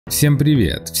Всем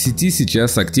привет! В сети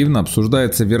сейчас активно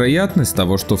обсуждается вероятность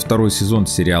того, что второй сезон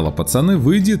сериала «Пацаны»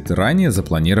 выйдет ранее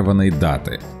запланированной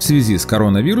даты. В связи с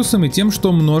коронавирусом и тем,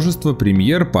 что множество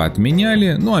премьер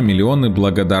поотменяли, а миллионы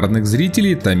благодарных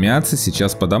зрителей томятся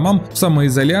сейчас по домам в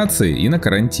самоизоляции и на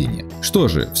карантине. Что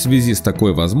же, в связи с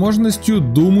такой возможностью,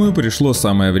 думаю, пришло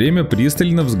самое время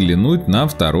пристально взглянуть на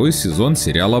второй сезон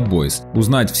сериала «Бойс»,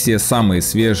 узнать все самые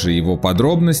свежие его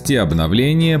подробности,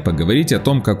 обновления, поговорить о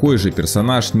том, какой же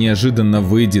персонаж неожиданно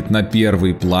выйдет на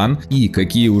первый план и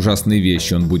какие ужасные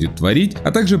вещи он будет творить,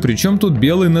 а также при чем тут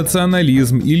белый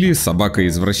национализм или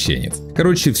собака-извращенец.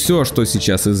 Короче, все, что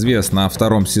сейчас известно о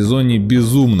втором сезоне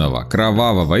безумного,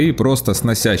 кровавого и просто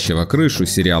сносящего крышу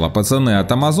сериала «Пацаны»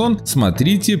 от Амазон,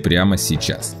 смотрите прямо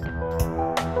сейчас.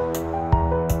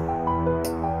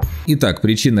 Итак,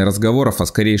 причиной разговоров о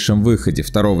скорейшем выходе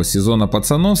второго сезона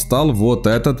 «Пацанов» стал вот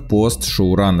этот пост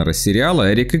шоураннера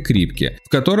сериала Эрика Крипке, в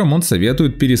котором он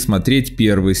советует пересмотреть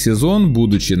первый сезон,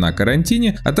 будучи на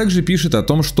карантине, а также пишет о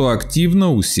том, что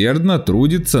активно, усердно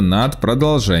трудится над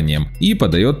продолжением и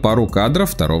подает пару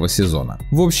кадров второго сезона.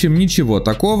 В общем, ничего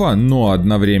такого, но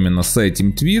одновременно с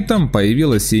этим твитом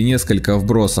появилось и несколько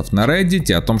вбросов на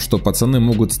Reddit о том, что «Пацаны»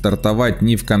 могут стартовать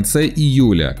не в конце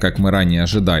июля, как мы ранее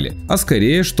ожидали, а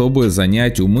скорее, чтобы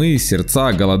занять умы и сердца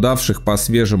оголодавших по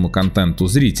свежему контенту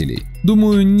зрителей.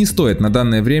 Думаю, не стоит на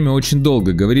данное время очень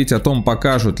долго говорить о том,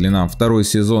 покажут ли нам второй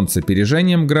сезон с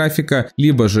опережением графика,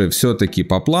 либо же все-таки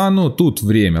по плану, тут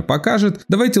время покажет.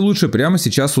 Давайте лучше прямо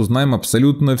сейчас узнаем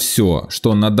абсолютно все,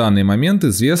 что на данный момент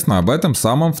известно об этом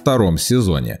самом втором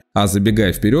сезоне. А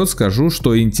забегая вперед, скажу,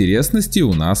 что интересностей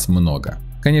у нас много.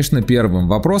 Конечно, первым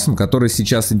вопросом, который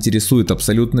сейчас интересует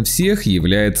абсолютно всех,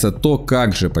 является то,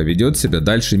 как же поведет себя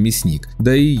дальше мясник,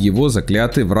 да и его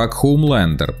заклятый враг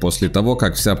Хоумлендер, после того,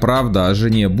 как вся правда о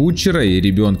жене Бутчера и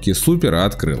ребенке Супера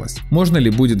открылась. Можно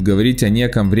ли будет говорить о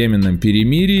неком временном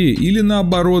перемирии, или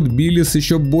наоборот, Билли с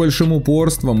еще большим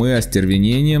упорством и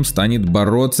остервенением станет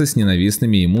бороться с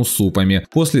ненавистными ему супами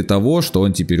после того, что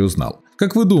он теперь узнал?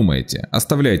 Как вы думаете?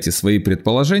 Оставляйте свои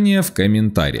предположения в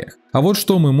комментариях. А вот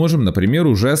что мы можем, например,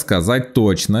 уже сказать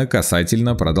точно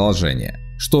касательно продолжения.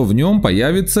 Что в нем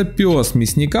появится пес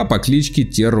мясника по кличке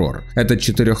Террор. Этот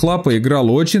четырехлапый играл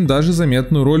очень даже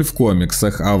заметную роль в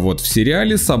комиксах, а вот в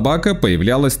сериале собака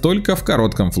появлялась только в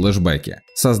коротком флешбеке.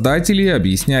 Создатели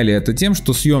объясняли это тем,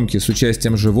 что съемки с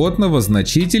участием животного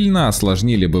значительно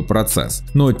осложнили бы процесс.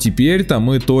 Но теперь-то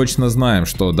мы точно знаем,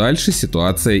 что дальше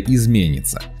ситуация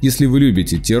изменится. Если вы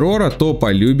любите Террора, то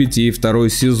полюбите и второй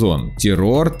сезон.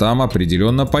 Террор там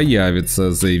определенно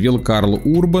появится, заявил Карл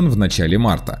Урбан в начале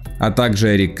марта. А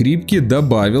также Эрик Крипке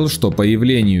добавил, что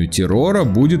появлению Террора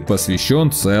будет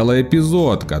посвящен целый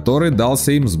эпизод, который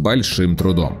дался им с большим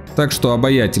трудом. Так что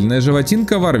обаятельная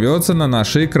животинка ворвется на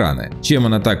наши экраны. Чем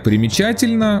она так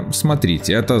примечательна?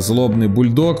 Смотрите, это злобный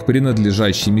бульдог,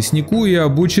 принадлежащий мяснику и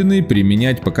обученный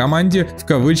применять по команде в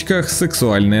кавычках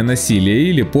сексуальное насилие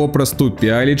или попросту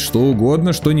пялить что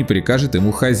угодно, что не прикажет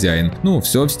ему хозяин.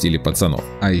 Все в стиле пацанов.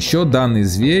 А еще данный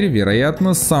зверь,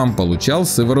 вероятно, сам получал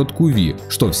сыворотку Ви,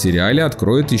 что в сериале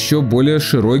откроет еще более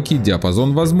широкий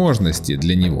диапазон возможностей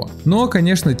для него. Но,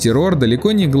 конечно, Террор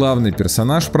далеко не главный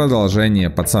персонаж продолжения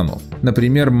 «Пацанов».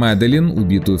 Например, Мэдалин,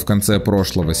 убитую в конце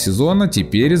прошлого сезона,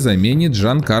 теперь заменит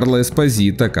Джанкарло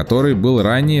Эспозито, который был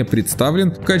ранее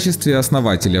представлен в качестве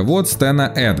основателя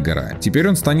Стэна Эдгара. Теперь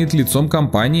он станет лицом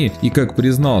компании, и, как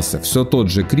признался все тот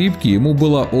же Крипке, ему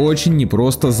было очень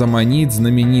непросто заманить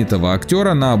знаменитого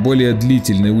актера на более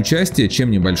длительное участие,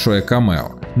 чем небольшое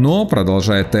камео. Но,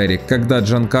 продолжает Эрик, когда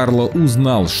Джанкарло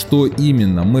узнал, что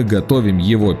именно мы готовим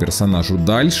его персонажу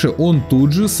дальше, он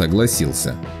тут же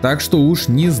согласился. Так что уж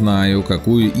не знаю,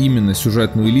 какую именно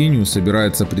сюжетную линию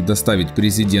собирается предоставить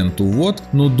президенту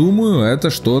но думаю, это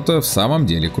что-то в самом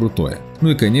деле крутое.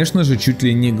 И, конечно же, чуть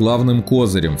ли не главным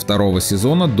козырем второго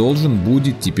сезона должен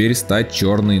будет теперь стать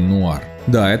черный нуар.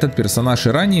 Да, этот персонаж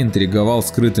и ранее интриговал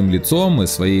скрытым лицом и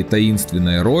своей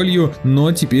таинственной ролью,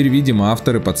 но теперь, видимо,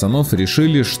 авторы «Пацанов»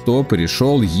 решили, что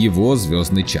пришел его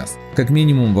звездный час. Как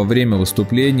минимум во время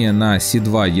выступления на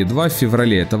C2E2 в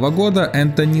феврале этого года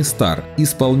Энтони Старр,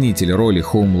 исполнитель роли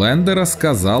Хоумлендера,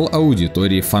 сказал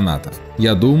аудитории фанатов: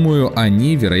 «Я думаю,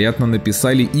 они, вероятно,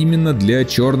 написали именно для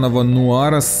черного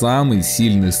нуара самый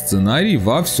сильный сценарий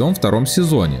во всем втором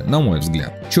сезоне, на мой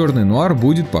взгляд. Черный нуар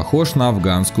будет похож на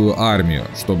афганскую армию,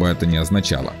 что бы это ни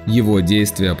означало. Его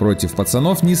действия против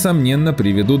пацанов, несомненно,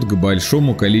 приведут к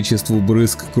большому количеству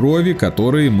брызг крови,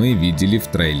 которые мы видели в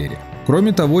трейлере.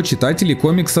 Кроме того, читатели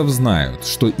комиксов знают,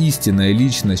 что истинная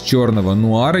личность черного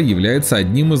нуара является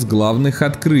одним из главных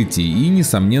открытий и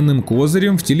несомненным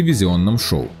козырем в телевизионном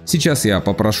шоу. Сейчас я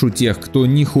попрошу тех, кто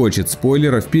не хочет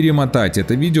спойлеров, перемотать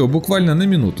это видео буквально на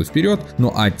минуту вперед,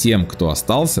 ну а тем, кто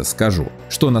остался, скажу,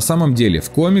 что на самом деле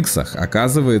в комиксах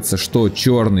оказывается, что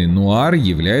черный нуар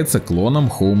является клоном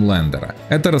Хоумлендера.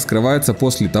 Это раскрывается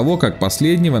после того, как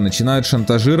последнего начинают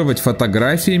шантажировать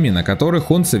фотографиями, на которых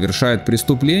он совершает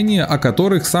преступления, о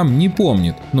которых сам не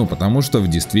помнит, потому что в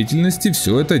действительности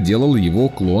все это делал его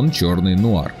клон черный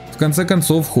нуар. В конце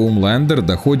концов, Хоумлендер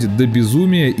доходит до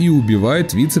безумия и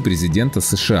убивает вице-президента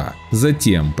США.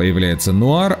 Затем появляется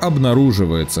Нуар,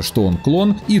 обнаруживается, что он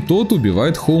клон, и тот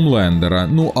убивает Хоумлендера.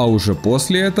 Ну а уже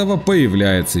после этого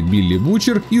появляется Билли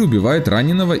Бучер и убивает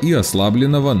раненого и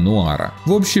ослабленного Нуара.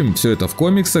 В общем, все это в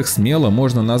комиксах смело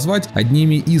можно назвать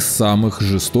одними из самых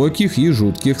жестоких и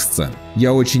жутких сцен.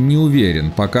 Я очень не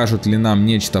уверен, покажут ли нам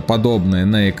нечто подобное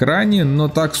на экране, но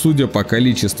так, судя по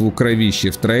количеству кровищи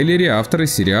в трейлере, авторы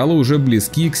сериала уже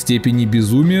близки к степени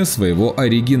безумия своего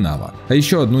оригинала. А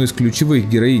еще одной из ключевых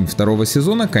героинь второго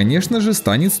сезона, конечно же,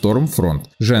 станет Стормфронт,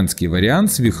 женский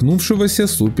вариант свихнувшегося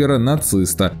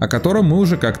супера-нациста, о котором мы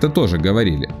уже как-то тоже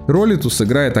говорили. Роль эту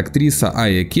сыграет актриса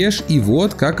Ая Кеш, и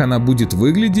вот как она будет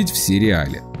выглядеть в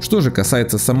сериале. Что же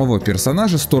касается самого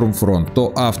персонажа Стормфронт,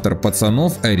 то автор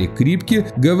 «Пацанов» Эрик Крипке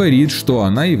говорит, что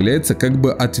она является как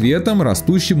бы ответом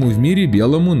растущему в мире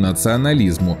белому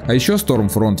национализму. А еще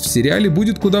Стормфронт в сериале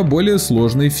будет куда более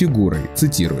сложной фигурой.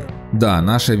 Цитирую. Да,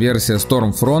 наша версия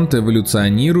Стормфронт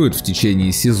эволюционирует в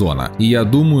течение сезона, и я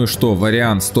думаю, что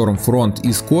вариант Стормфронт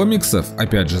из комиксов,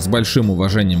 опять же с большим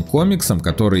уважением к комиксам,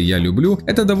 которые я люблю,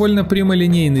 это довольно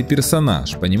прямолинейный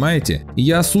персонаж, понимаете?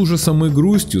 Я с ужасом и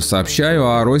грустью сообщаю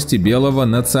о росте белого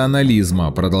национализма,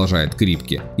 продолжает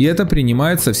Крипке, и это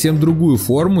принимает совсем другую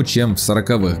форму, чем в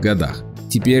 40-х годах.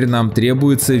 Теперь нам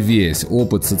требуется весь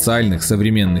опыт социальных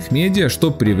современных медиа,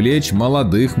 чтобы привлечь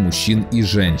молодых мужчин и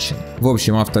женщин. В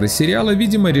общем, авторы сериала,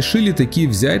 видимо, решили таки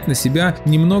взять на себя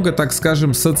немного, так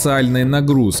скажем, социальной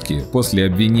нагрузки после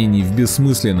обвинений в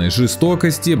бессмысленной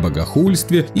жестокости,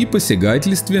 богохульстве и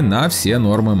посягательстве на все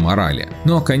нормы морали.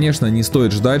 Но, конечно, не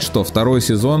стоит ждать, что второй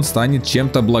сезон станет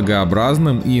чем-то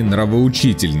благообразным и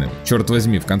нравоучительным. Черт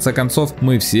возьми, в конце концов,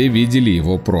 мы все видели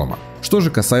его промо. Что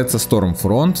же касается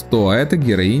Стормфронт, то эта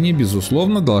героиня,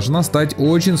 безусловно, должна стать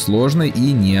очень сложной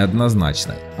и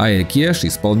неоднозначной. Ая Кеш,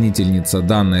 исполнительница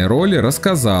данной роли,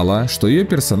 рассказала, что ее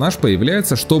персонаж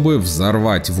появляется, чтобы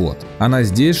взорвать ВОД. Она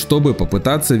здесь, чтобы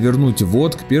попытаться вернуть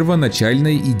ВОД к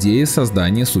первоначальной идее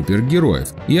создания супергероев.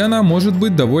 И она может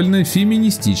быть довольно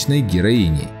феминистичной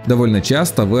героиней. Довольно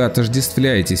часто вы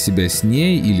отождествляете себя с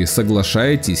ней или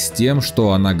соглашаетесь с тем,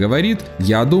 что она говорит.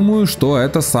 Я думаю, что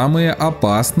это самые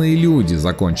опасные люди,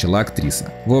 закончила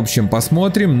актриса. В общем,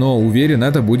 посмотрим, но уверен,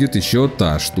 это будет еще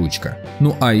та штучка.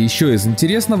 Ну а еще из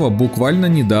интересного, буквально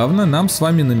недавно нам с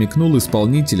вами намекнул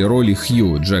исполнитель роли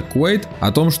Хью Джек Куэйд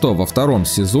о том, что во втором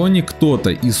сезоне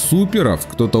кто-то из суперов,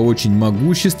 кто-то очень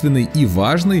могущественный и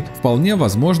важный, вполне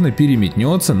возможно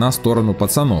переметнется на сторону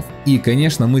пацанов. И,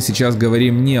 конечно, мы сейчас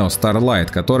говорим не о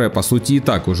Starlight, которая по сути и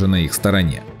так уже на их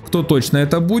стороне. Кто точно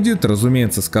это будет,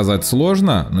 разумеется, сказать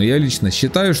сложно, но я лично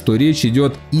считаю, что речь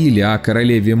идет или о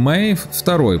королеве Мэйв,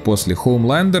 второй после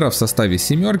Хоумлендера в составе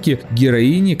семерки,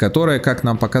 героини, которая, как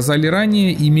нам показали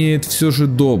ранее, имеет все же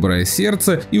доброе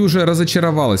сердце и уже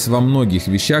разочаровалась во многих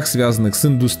вещах, связанных с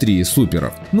индустрией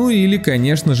суперов. Ну или,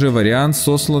 конечно же, вариант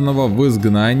сосланного в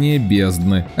изгнание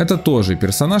бездны. Это тоже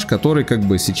персонаж, который как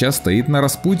бы сейчас стоит на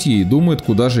распутье и думает,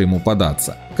 куда же ему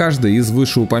податься. Каждый из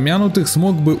вышеупомянутых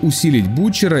смог бы усилить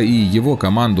Бучера и его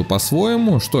команду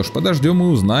по-своему. Что ж, подождем и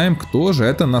узнаем, кто же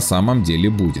это на самом деле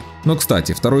будет. Но,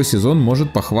 кстати, второй сезон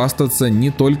может похвастаться не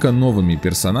только новыми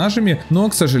персонажами, но,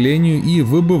 к сожалению, и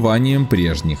выбыванием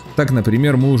прежних. Так,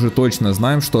 например, мы уже точно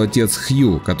знаем, что отец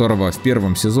Хью, которого в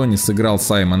первом сезоне сыграл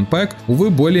Саймон Пегг, увы,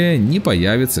 более не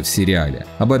появится в сериале.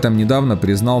 Об этом недавно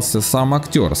признался сам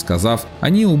актер, сказав: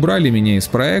 «Они убрали меня из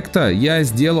проекта, я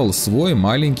сделал свой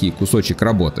маленький кусочек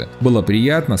работы. Было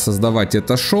приятно создавать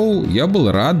это шоу, я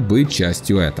был рад быть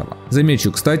частью этого».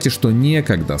 Замечу, кстати, что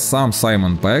некогда сам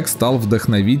Саймон Пегг стал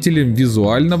вдохновителем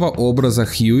визуального образа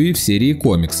Хьюи в серии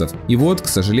комиксов. И вот, к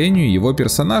сожалению, его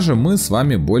персонажа мы с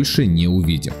вами больше не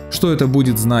увидим. Что это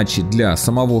будет значить для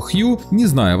самого Хью, не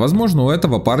знаю. Возможно, у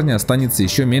этого парня останется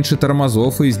еще меньше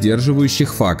тормозов и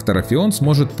сдерживающих факторов, и он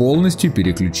сможет полностью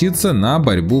переключиться на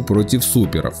борьбу против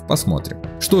суперов. Посмотрим.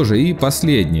 Что же, и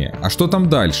последнее. А что там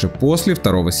дальше, после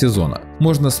второго сезона?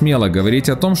 можно смело говорить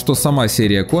о том, что сама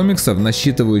серия комиксов,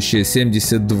 насчитывающая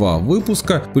 72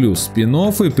 выпуска, плюс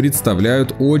спин-оффы,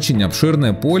 представляют очень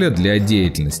обширное поле для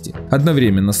деятельности.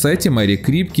 Одновременно с этим Эрик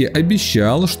Крипке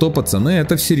обещал, что «Пацаны» —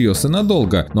 это всерьез и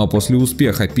надолго, ну а после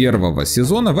успеха первого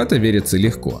сезона в это верится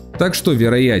легко. Так что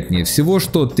вероятнее всего,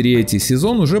 что третий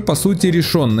сезон уже по сути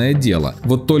решенное дело.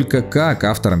 Вот только как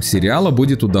авторам сериала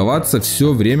будет удаваться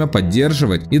все время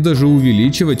поддерживать и даже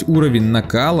увеличивать уровень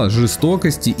накала,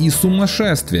 жестокости и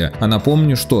сумасшествия. А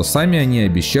напомню, что сами они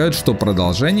обещают, что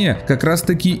продолжение как раз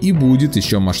таки и будет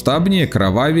еще масштабнее,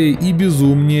 кровавее и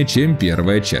безумнее, чем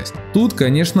первая часть. Тут,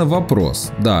 конечно,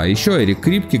 вопрос. Да, еще Эрик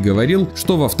Крипке говорил,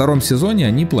 что во втором сезоне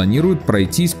они планируют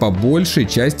пройтись по большей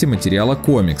части материала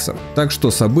комиксов. Так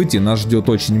что событий нас ждет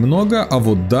очень много, а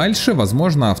вот дальше,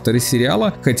 возможно, авторы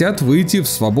сериала хотят выйти в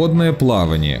свободное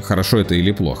плавание. Хорошо это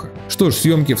или плохо? Что ж,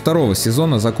 съемки второго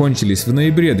сезона закончились в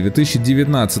ноябре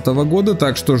 2019 года,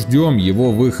 так что ждем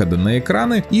его выхода на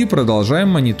экраны и продолжаем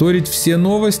мониторить все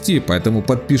новости, поэтому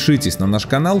подпишитесь на наш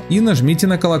канал и нажмите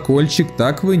на колокольчик,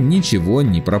 так вы ничего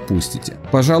не пропустите.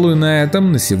 Пожалуй, на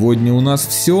этом на сегодня у нас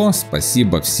все.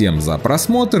 Спасибо всем за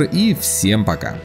просмотр и всем пока.